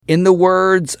In the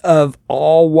words of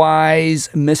all-wise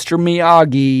Mr.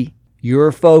 Miyagi,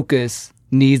 your focus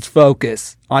needs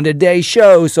focus on today's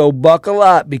show, so buckle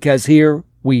up because here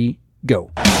we go.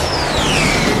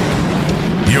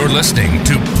 You're listening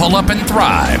to Pull Up and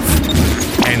Thrive,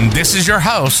 and this is your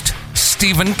host,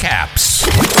 Stephen Capps.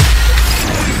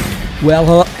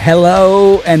 Well,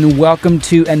 hello, and welcome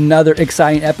to another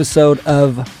exciting episode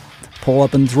of Pull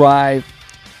Up and Thrive.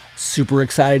 Super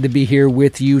excited to be here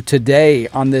with you today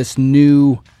on this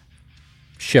new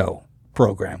show,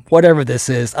 program, whatever this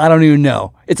is. I don't even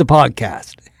know. It's a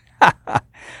podcast. I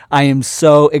am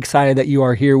so excited that you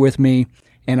are here with me,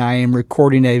 and I am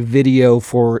recording a video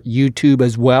for YouTube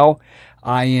as well.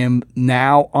 I am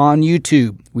now on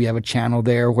YouTube. We have a channel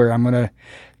there where I'm going to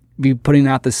be putting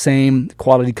out the same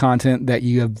quality content that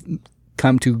you have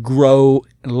come to grow,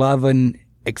 love, and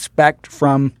expect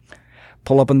from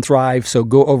Pull Up and Thrive. So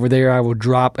go over there. I will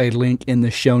drop a link in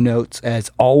the show notes as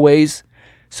always.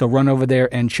 So run over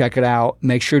there and check it out.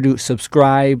 Make sure to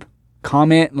subscribe,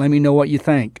 comment, let me know what you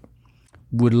think.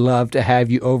 Would love to have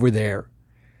you over there.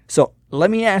 So let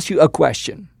me ask you a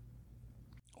question.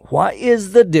 What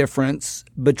is the difference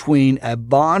between a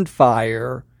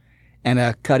bonfire and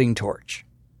a cutting torch?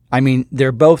 I mean,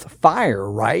 they're both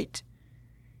fire, right?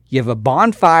 You have a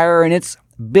bonfire and it's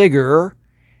bigger,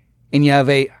 and you have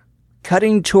a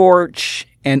cutting torch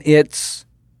and it's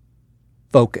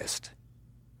focused.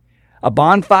 A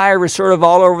bonfire is sort of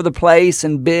all over the place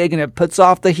and big and it puts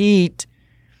off the heat,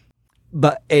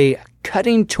 but a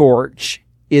cutting torch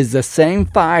is the same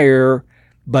fire,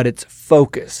 but it's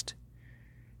focused.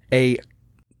 A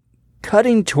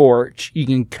cutting torch, you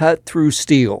can cut through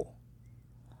steel.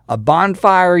 A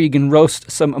bonfire, you can roast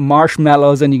some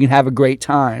marshmallows and you can have a great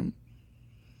time.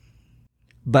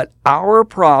 But our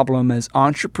problem as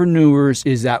entrepreneurs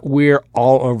is that we're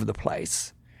all over the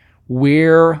place.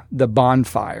 We're the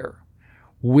bonfire.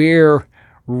 We're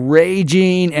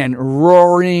raging and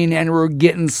roaring and we're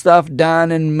getting stuff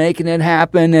done and making it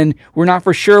happen, and we're not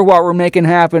for sure what we're making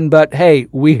happen, but hey,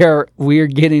 we are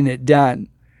getting it done.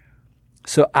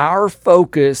 So our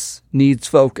focus needs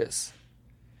focus.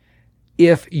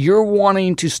 If you're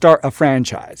wanting to start a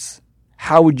franchise,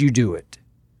 how would you do it?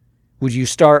 Would you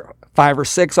start 5 or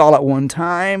 6 all at one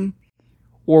time?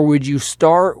 Or would you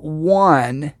start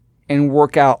one and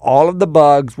work out all of the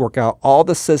bugs, work out all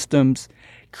the systems,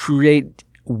 create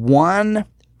one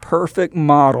perfect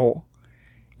model,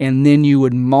 and then you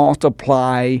would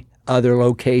multiply other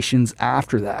locations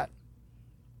after that?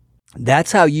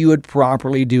 That's how you would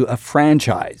properly do a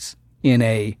franchise in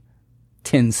a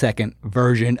 10-second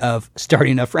version of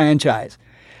starting a franchise.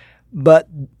 But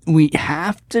we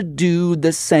have to do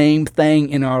the same thing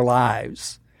in our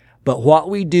lives. But what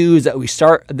we do is that we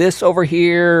start this over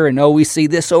here, and we see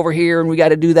this over here, and we got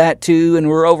to do that too, and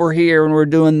we're over here, and we're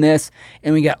doing this,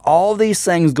 and we got all these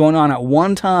things going on at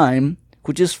one time,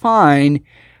 which is fine,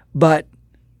 but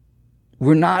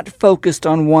we're not focused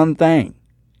on one thing.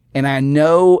 And I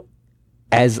know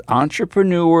as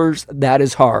entrepreneurs, that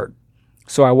is hard.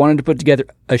 So I wanted to put together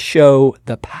a show,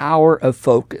 The Power of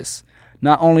Focus.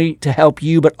 Not only to help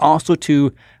you, but also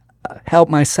to help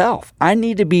myself. I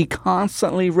need to be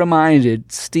constantly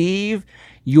reminded, Steve,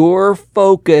 your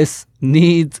focus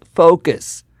needs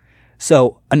focus.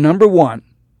 So, number one,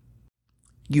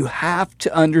 you have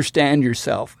to understand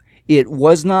yourself. It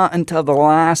was not until the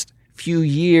last few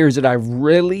years that I've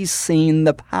really seen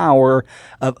the power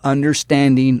of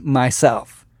understanding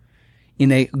myself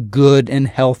in a good and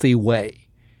healthy way.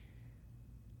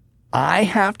 I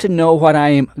have to know what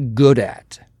I am good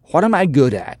at. What am I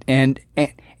good at? And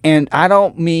I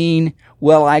don't mean,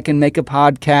 well, I can make a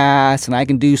podcast and I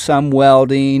can do some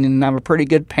welding and I'm a pretty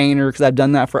good painter because I've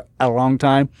done that for a long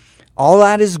time. All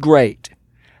that is great.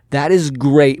 That is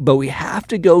great, but we have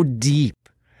to go deep.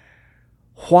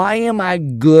 Why am I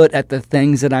good at the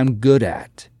things that I'm good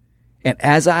at? And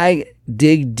as I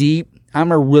dig deep,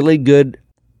 I'm a really good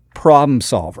problem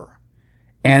solver.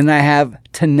 And I have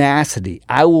tenacity.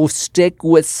 I will stick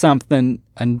with something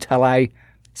until I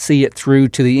see it through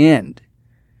to the end.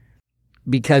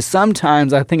 Because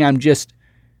sometimes I think I'm just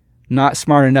not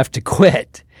smart enough to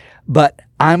quit. But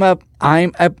I'm a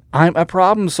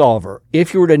problem solver.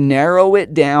 If you were to narrow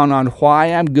it down on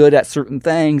why I'm good at certain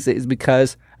things, it's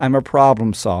because I'm a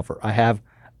problem solver. I have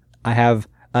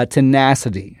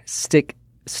tenacity,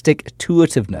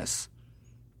 stick-to-itiveness.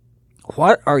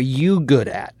 What are you good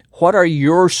at? What are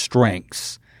your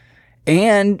strengths?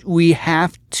 And we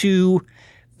have to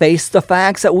face the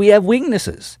facts that we have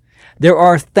weaknesses. There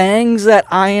are things that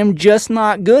I am just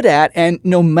not good at, and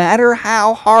no matter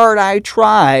how hard I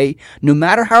try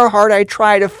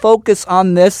to focus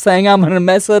on this thing, I'm going to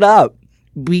mess it up.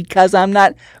 because I'm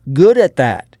not good at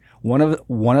that. One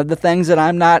of the things that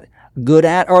I'm not good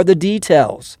at are the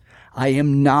details. I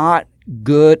am not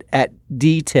good at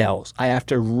details. I have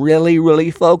to really,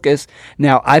 really focus.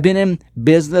 Now, I've been in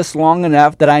business long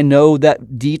enough that I know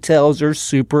that details are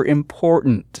super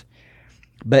important.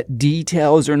 But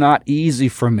details are not easy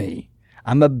for me.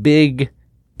 I'm a big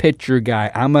picture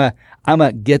guy. I'm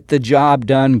a get the job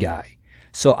done guy.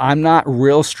 So I'm not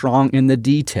real strong in the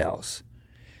details.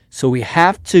 So we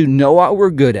have to know what we're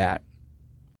good at,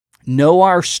 know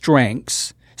our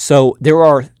strengths. So there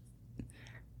are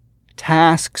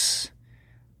tasks,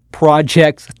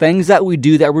 projects, things that we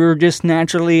do that we're just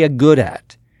naturally good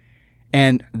at.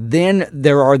 And then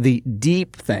there are the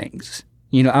deep things.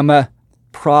 I'm a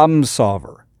problem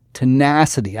solver,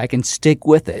 tenacity. I can stick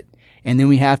with it. And then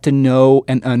we have to know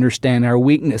and understand our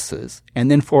weaknesses. And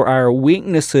then for our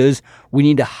weaknesses, we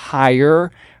need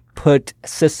to put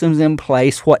systems in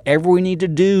place, whatever we need to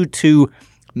do to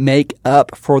make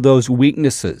up for those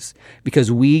weaknesses.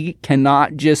 Because we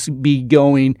cannot just be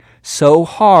going so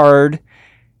hard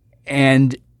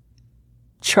and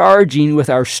charging with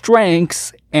our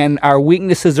strengths and our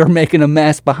weaknesses are making a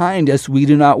mess behind us. We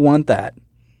do not want that.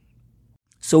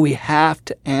 So we have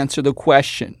to answer the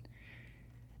question,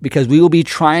 because we will be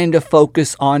trying to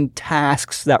focus on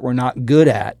tasks that we're not good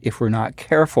at if we're not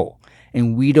careful.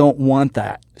 And we don't want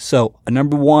that. So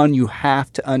number one, you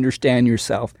have to understand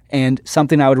yourself. And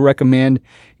something I would recommend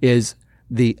is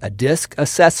a DISC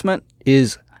assessment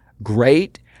is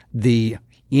great. The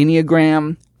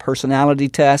Enneagram personality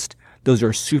test, those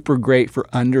are super great for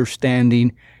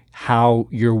understanding how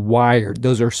you're wired.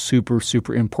 Those are super,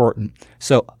 super important.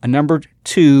 So number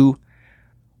two,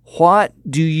 what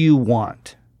do you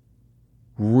want?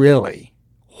 Really?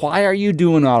 Why are you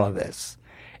doing all of this?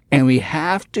 And we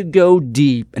have to go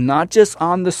deep and not just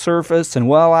on the surface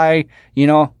and,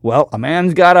 a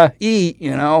man's got to eat,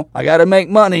 I got to make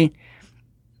money.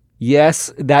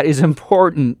 Yes, that is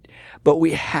important, but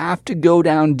we have to go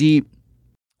down deep.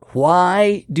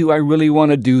 Why do I really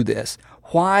want to do this?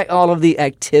 Why all of the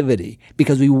activity?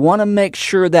 Because we want to make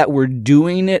sure that we're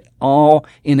doing it all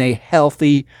in a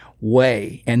healthy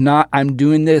way and not, I'm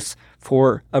doing this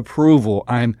for approval.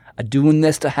 I'm doing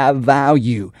this to have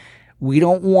value. We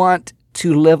don't want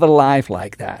to live a life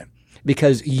like that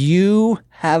because you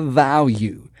have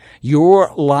value.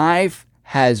 Your life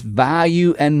has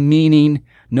value and meaning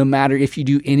no matter if you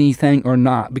do anything or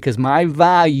not, because my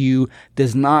value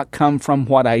does not come from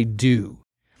what I do.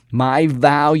 My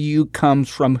value comes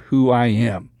from who I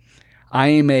am. I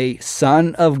am a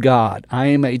son of God. I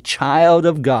am a child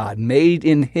of God, made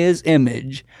in His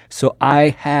image, so I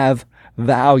have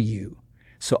value.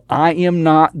 So I am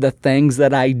not the things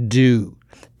that I do.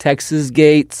 Texas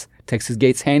Gates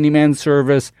Handyman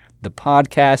Service, the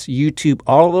podcast, YouTube,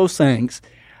 all of those things,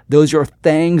 those are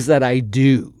things that I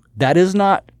do. That is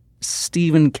not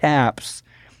Stephen Capps.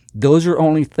 Those are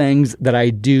only things that I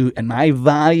do, and my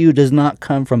value does not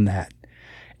come from that.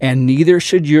 And neither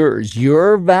should yours.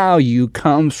 Your value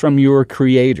comes from your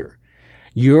Creator.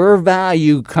 Your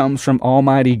value comes from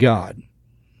Almighty God.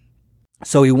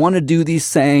 So we want to do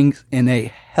these things in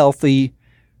a healthy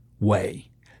way.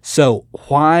 So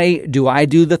why do I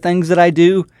do the things that I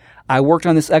do? I worked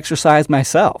on this exercise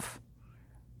myself.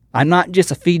 I'm not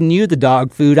just feeding you the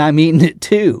dog food, I'm eating it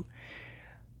too.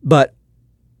 But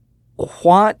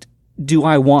what do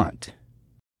I want?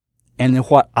 And then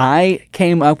what I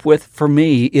came up with for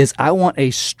me is I want a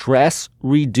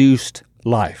stress-reduced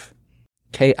life.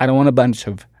 Okay, I don't want a bunch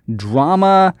of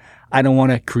drama. I don't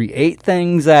want to create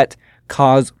things that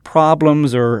cause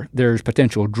problems or there's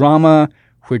potential drama,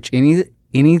 which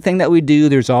anything that we do,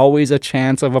 there's always a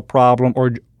chance of a problem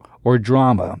or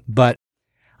drama. But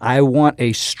I want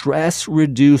a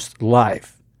stress-reduced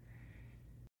life.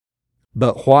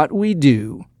 But what we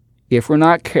do, if we're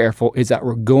not careful, is that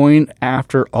we're going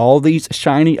after all these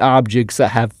shiny objects that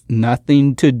have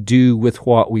nothing to do with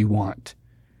what we want.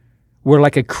 We're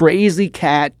like a crazy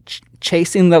cat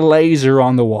chasing the laser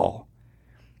on the wall.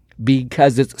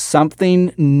 Because it's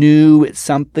something new, it's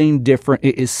something different,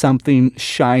 it is something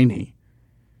shiny.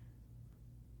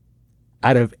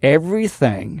 Out of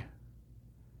everything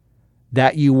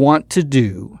that you want to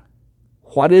do,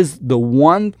 what is the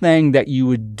one thing that you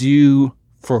would do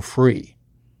for free?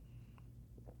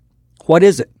 What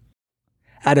is it?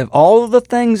 Out of all of the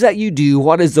things that you do,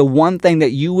 what is the one thing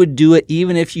that you would do it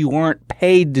even if you weren't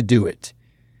paid to do it?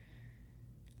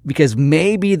 Because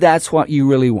maybe that's what you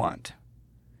really want.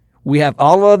 We have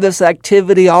all of this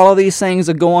activity, all of these things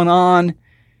are going on.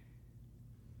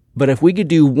 But if we could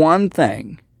do one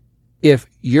thing, if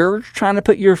you're trying to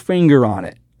put your finger on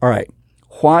it, all right,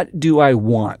 what do I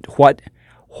want?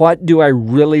 What do I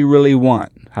really, really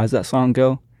want? How does that song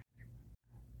go?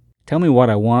 Tell me what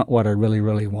I want, what I really,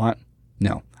 really want.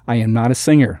 No, I am not a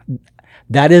singer.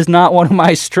 That is not one of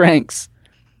my strengths.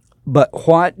 But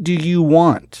what do you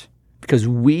want? Because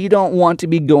we don't want to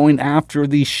be going after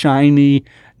these shiny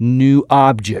new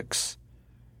objects.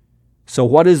 So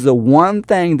what is the one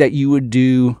thing that you would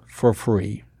do for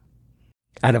free?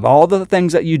 Out of all the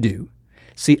things that you do,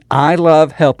 see, I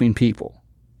love helping people.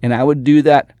 And I would do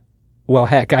that, well,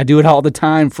 heck, I do it all the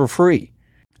time for free.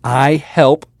 I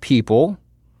help people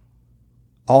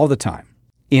all the time.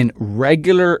 In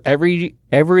regular,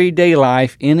 everyday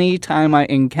life, anytime I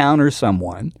encounter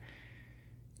someone,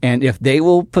 and if they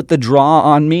will put the draw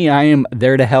on me, I am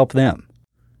there to help them.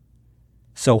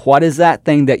 So what is that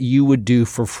thing that you would do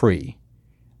for free?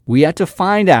 We have to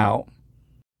find out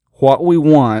what we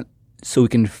want so we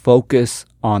can focus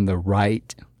on the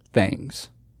right things.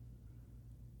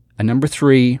 And number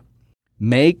 3,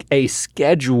 make a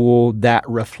schedule that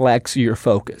reflects your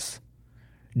focus.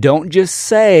 Don't just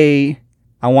say,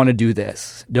 I want to do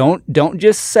this. Don't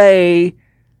just say,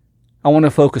 I want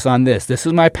to focus on this. This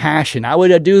is my passion. I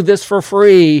would do this for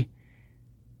free.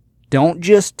 Don't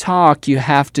just talk, you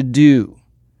have to do.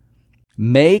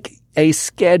 Make a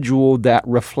schedule that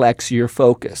reflects your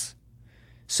focus.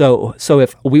 So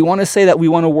if we want to say that we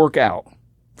want to work out,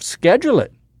 schedule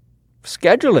it.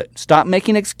 Schedule it. Stop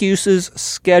making excuses.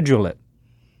 Schedule it.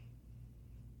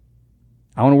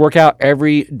 I want to work out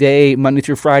every day, Monday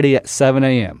through Friday at 7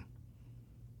 a.m.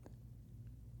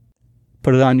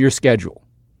 Put it on your schedule.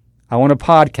 I want to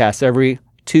podcast every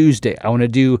Tuesday. I want to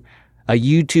do a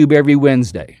YouTube every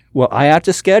Wednesday. Well, I have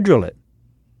to schedule it.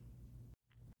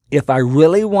 If I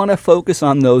really want to focus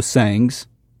on those things,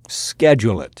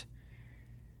 schedule it.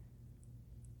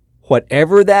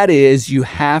 Whatever that is, you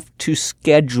have to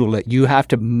schedule it. You have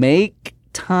to make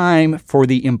time for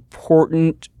the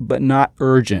important but not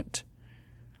urgent.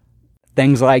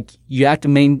 Things like you have to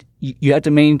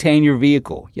maintain your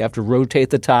vehicle. You have to rotate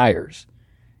the tires.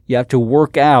 You have to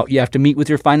work out. You have to meet with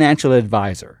your financial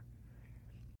advisor.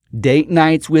 Date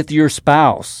nights with your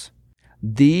spouse.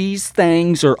 These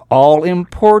things are all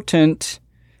important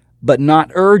but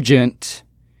not urgent.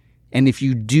 And if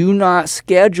you do not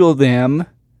schedule them,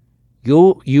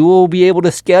 you will be able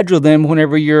to schedule them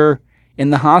whenever you're in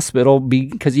the hospital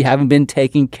because you haven't been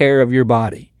taking care of your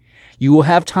body. You will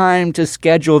have time to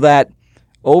schedule that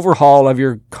overhaul of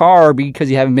your car because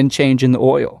you haven't been changing the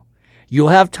oil. You'll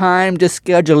have time to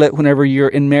schedule it whenever you're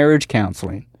in marriage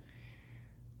counseling.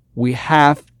 We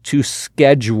have to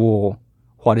schedule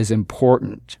what is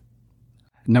important.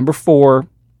 Number 4,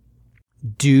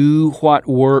 do what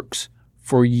works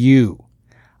for you.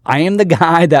 I am the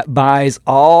guy that buys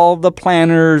all the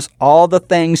planners, all the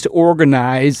things to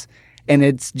organize, and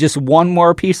it's just one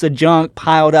more piece of junk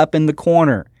piled up in the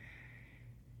corner.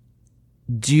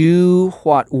 Do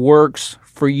what works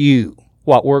for you.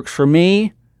 What works for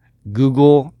me?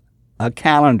 Google a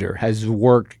calendar has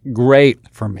worked great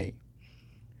for me.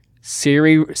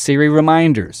 Siri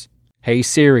reminders. Hey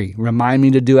Siri, remind me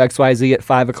to do XYZ at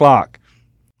 5 o'clock.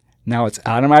 Now it's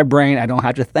out of my brain. I don't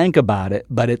have to think about it,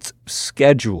 but it's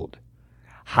scheduled.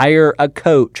 Hire a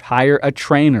coach, hire a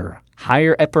trainer,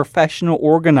 hire a professional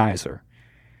organizer.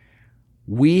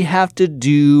 We have to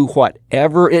do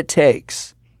whatever it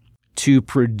takes to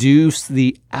produce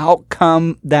the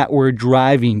outcome that we're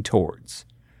driving towards.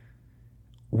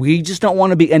 We just don't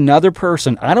want to be another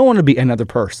person. I don't want to be another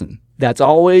person that's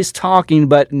always talking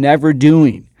but never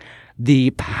doing. The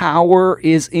power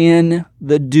is in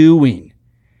the doing.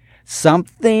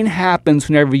 Something happens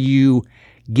whenever you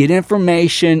get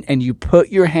information and you put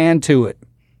your hand to it.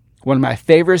 One of my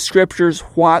favorite scriptures,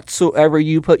 whatsoever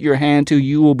you put your hand to,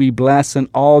 you will be blessed in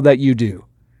all that you do.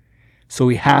 So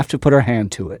we have to put our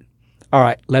hand to it. All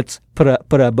right, let's put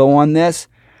a bow on this.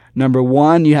 Number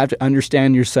 1, you have to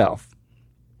understand yourself.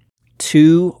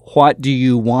 2, what do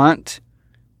you want?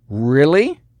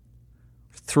 Really?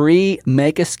 3,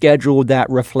 make a schedule that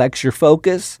reflects your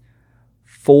focus.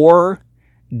 4,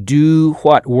 do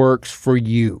what works for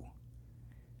you.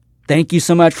 Thank you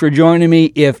so much for joining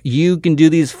me. If you can do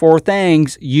these 4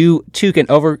 things, you too can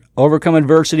overcome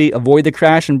adversity, avoid the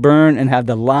crash and burn, and have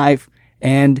the life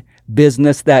and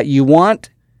business that you want.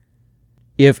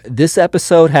 If this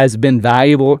episode has been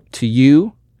valuable to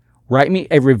you, write me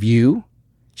a review.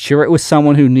 Share it with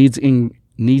someone who needs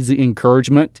the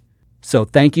encouragement. So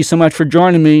thank you so much for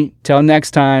joining me. Till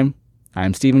next time,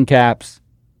 I'm Stephen Capps.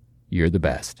 You're the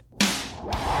best.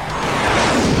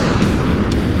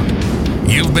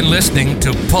 You've been listening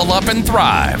to Pull Up and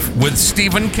Thrive with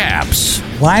Stephen Capps.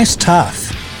 Life's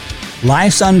tough.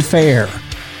 Life's unfair.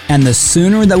 And the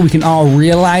sooner that we can all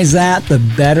realize that, the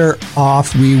better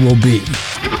off we will be.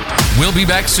 We'll be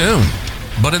back soon.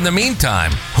 But in the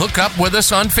meantime, hook up with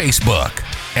us on Facebook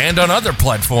and on other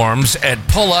platforms at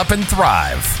Pull Up and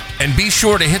Thrive. And be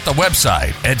sure to hit the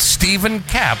website at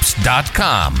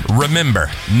StephenCapps.com.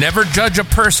 Remember, never judge a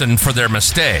person for their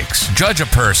mistakes. Judge a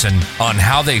person on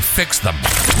how they fix them.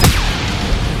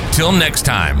 Till next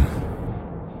time.